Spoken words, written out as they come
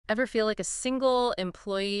Ever feel like a single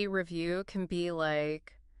employee review can be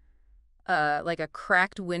like a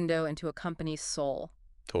cracked window into a company's soul?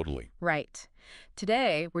 Totally. Right.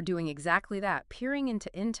 Today, we're doing exactly that, peering into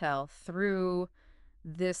intel through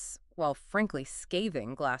this, well, frankly,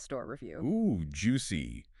 scathing Glassdoor review. Ooh,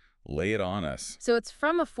 juicy. Lay it on us. So it's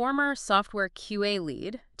from a former software QA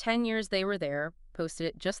lead. 10 years they were there, posted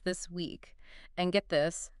it just this week. And get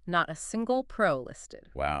this, not a single pro listed.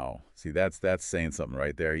 Wow. See, that's saying something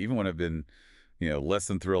right there. Even when I've been, less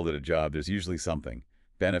than thrilled at a job, there's usually something.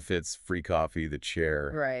 Benefits, free coffee, the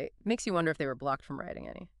chair. Right. Makes you wonder if they were blocked from writing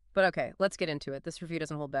any. But okay, let's get into it. This review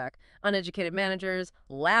doesn't hold back. Uneducated managers,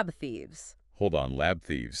 lab thieves. Hold on, lab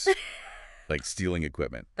thieves. Like stealing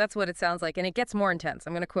equipment. That's what it sounds like, and it gets more intense.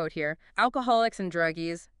 I'm going to quote here. Alcoholics and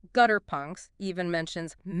druggies, gutter punks, even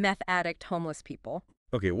mentions meth addict homeless people.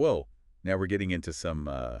 Okay, whoa. Now we're getting into some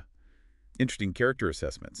interesting character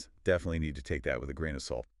assessments. Definitely need to take that with a grain of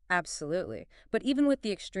salt. Absolutely. But even with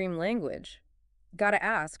the extreme language, gotta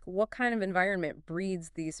ask, what kind of environment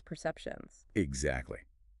breeds these perceptions? Exactly.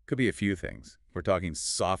 Could be a few things. We're talking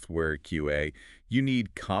software QA. You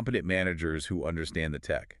need competent managers who understand the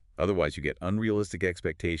tech. Otherwise, you get unrealistic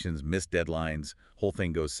expectations, missed deadlines, whole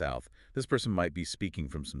thing goes south. This person might be speaking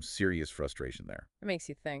from some serious frustration there. It makes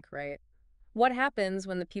you think, right? What happens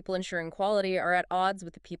when the people ensuring quality are at odds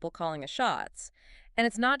with the people calling the shots? And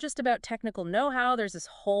it's not just about technical know-how, there's this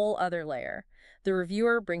whole other layer. The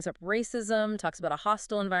reviewer brings up racism, talks about a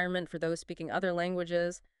hostile environment for those speaking other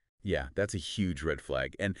languages. Yeah, that's a huge red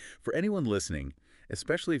flag. And for anyone listening,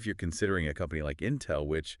 especially if you're considering a company like Intel,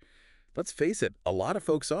 which, let's face it, a lot of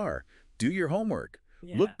folks are, do your homework.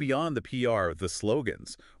 Yeah. Look beyond the PR, the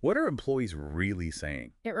slogans. What are employees really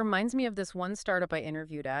saying? It reminds me of this one startup I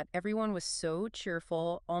interviewed at. Everyone was so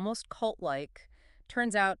cheerful, almost cult-like.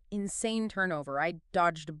 Turns out, insane turnover. I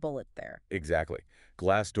dodged a bullet there. Exactly.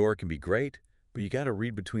 Glassdoor can be great, but you got to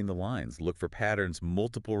read between the lines. Look for patterns,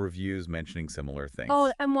 multiple reviews mentioning similar Oh,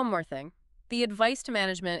 things, and one more thing. The advice to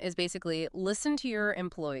management is basically listen to your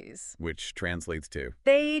employees. which translates to,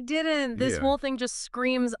 They didn't. This yeah, whole thing just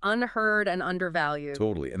screams unheard and undervalued.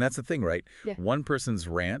 totally. And that's the thing, right? Yeah. One person's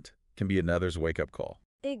rant can be another's wake-up call.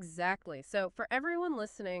 Exactly. So, for everyone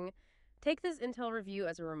listening, take this Intel review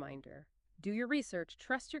as a reminder. Do your research,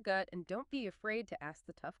 trust your gut, and don't be afraid to ask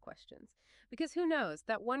the tough questions. Because who knows,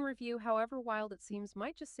 that one review, however wild it seems,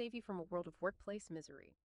 might just save you from a world of workplace misery.